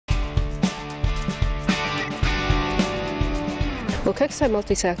Well, Cookstown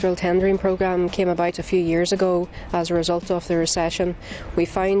multi-sectoral tendering programme came about a few years ago as a result of the recession. We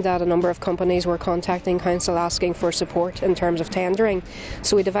found that a number of companies were contacting Council asking for support in terms of tendering.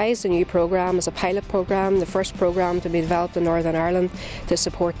 So we devised a new programme as a pilot programme, the first programme to be developed in Northern Ireland to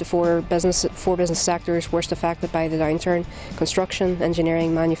support the four business sectors worst affected by the downturn: construction,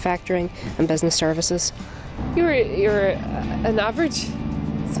 engineering, manufacturing and business services. You're an average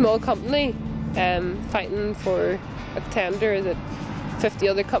small company fighting for a tender that 50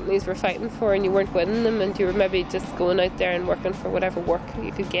 other companies were fighting for, and you weren't winning them, and you were maybe just going out there and working for whatever work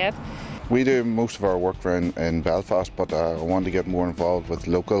you could get. We do most of our work in Belfast, but I wanted to get more involved with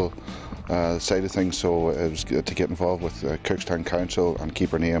local side of things, so it was good to get involved with Cookstown Council and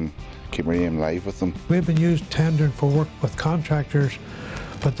keep our name live with them. We've been used tendering for work with contractors,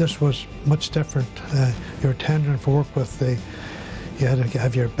 but this was much different. You're tendering for work with you had to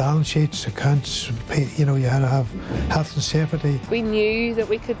have your balance sheets, accounts, you had to have health and safety. We knew that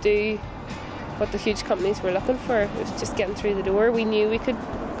we could do what the huge companies were looking for. It was just getting through the door. We knew we could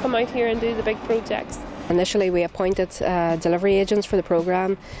come out here and do the big projects. Initially we appointed delivery agents for the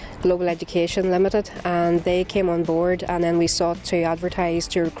programme, Global Education Limited, and they came on board, and then we sought to advertise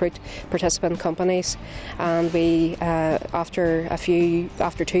to recruit participant companies, and we after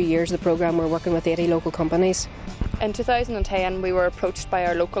 2 years of the programme we're working with 80 local companies. In 2010 we were approached by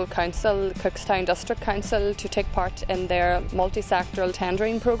our local council, Cookstown District Council, to take part in their multi-sectoral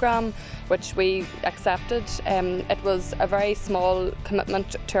tendering programme, which we accepted. It was a very small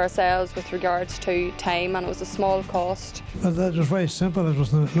commitment to ourselves with regards to time, and it was a small cost. Well, it was very simple. It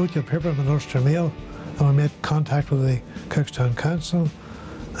was in the local paper in the Ulster Mail, and we made contact with the Cookstown Council,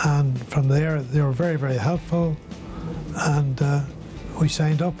 and from there they were very, very helpful, and we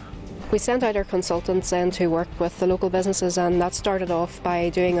signed up. We sent out our consultants in to work with the local businesses, and that started off by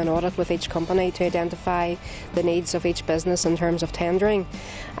doing an audit with each company to identify the needs of each business in terms of tendering,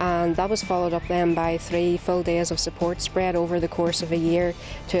 and that was followed up then by 3 full days of support spread over the course of a year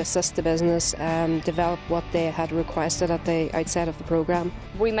to assist the business develop what they had requested at the outset of the programme.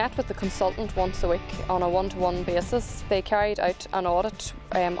 We met with the consultant once a week on a one-to-one basis. They carried out an audit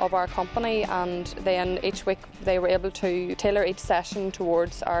of our company, and then each week they were able to tailor each session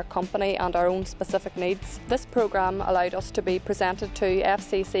towards our company and our own specific needs. This programme allowed us to be presented to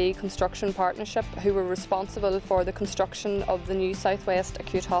FCC Construction Partnership, who were responsible for the construction of the new South West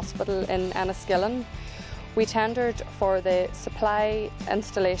Acute Hospital in Enniskillen. We tendered for the supply,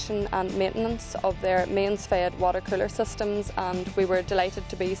 installation and maintenance of their mains-fed water cooler systems, and we were delighted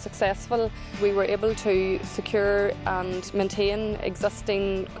to be successful. We were able to secure and maintain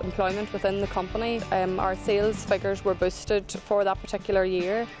existing employment within the company. Our sales figures were boosted for that particular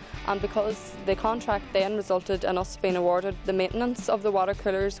year, and because the contract then resulted in us being awarded the maintenance of the water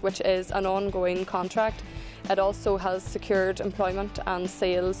coolers, which is an ongoing contract, it also has secured employment and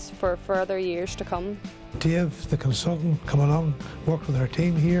sales for further years to come. Dave, the consultant, come along, worked with our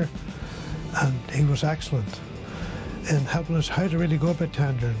team here, and he was excellent in helping us how to really go about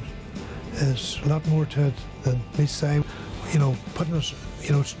tendering. There's a lot more to it than me saying, putting us,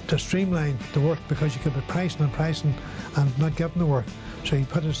 to streamline the work, because you could be pricing and not getting the work. So he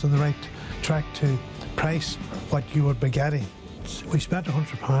put us on the right track to price what you would be getting. We spent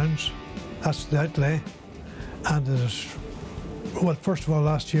 £100, that's the outlay, and it is, well, first of all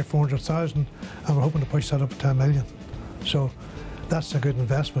last year 400,000, and we're hoping to push that up to 1 million. So that's a good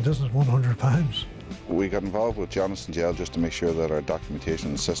investment, isn't it, £100? We got involved with Janice and Jail just to make sure that our documentation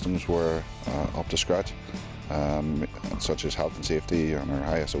and systems were up to scratch, such as health and safety and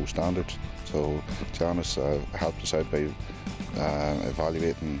our ISO standards. So Janice helped us out by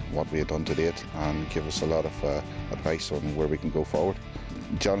evaluating what we had done to date and give us a lot of advice on where we can go forward.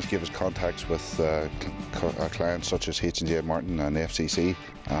 Janice gave us contacts with our clients such as H&J Martin and FCC,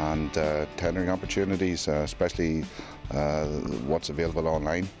 and tendering opportunities, especially what's available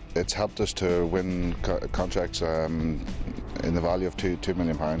online. It's helped us to win contracts in the value of £2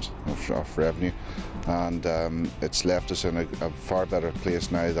 million of revenue, and it's left us in a far better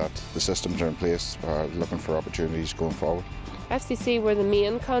place now that the systems are in place, looking for opportunities going forward. FCC were the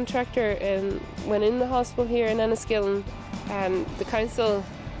main contractor in winning the hospital here in Enniskillen. The council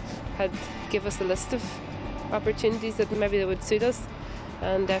had given us a list of opportunities that maybe that would suit us,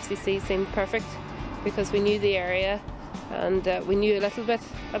 and FCC seemed perfect because we knew the area, and we knew a little bit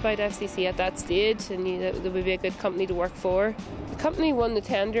about FCC at that stage and knew that there would be a good company to work for. The company won the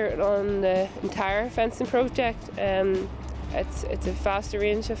tender on the entire fencing project. It's a vast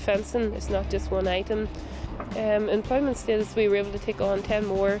range of fencing, it's not just one item. Employment status, we were able to take on 10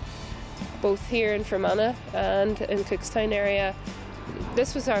 more, both here in Fermanagh and in Cookstown area.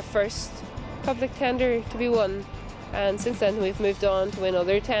 This was our first public tender to be won, And since then we've moved on to win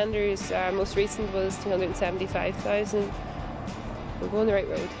other tenders. Our most recent was 275,000. We're going the right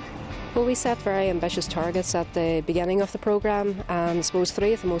road. Well, we set very ambitious targets at the beginning of the programme, and I suppose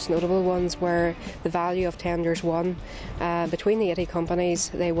three of the most notable ones were the value of tenders won. Between the 80 companies,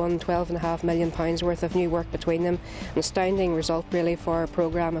 they won £12.5 million worth of new work between them. An astounding result really for a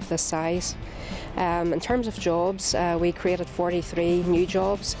programme of this size. In terms of jobs, we created 43 new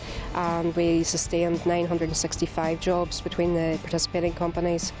jobs and we sustained 965 jobs between the participating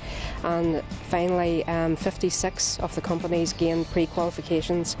companies, and finally 56 of the companies gained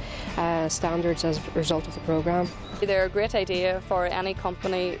pre-qualifications standards as a result of the programme. They're a great idea for any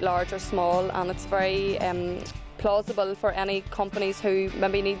company, large or small, and it's very plausible for any companies who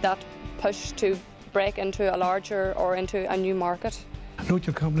maybe need that push to break into a larger or into a new market.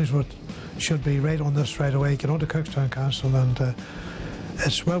 Local companies should be right on this right away, get onto Cookstown Council, and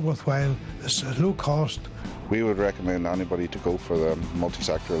it's well worthwhile, it's low cost. We would recommend anybody to go for the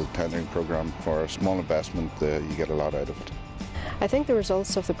multi-sectoral tendering programme. For a small investment, you get a lot out of it. I think the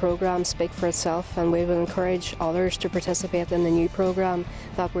results of the programme speak for itself, and we will encourage others to participate in the new programme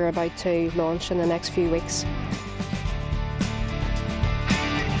that we're about to launch in the next few weeks.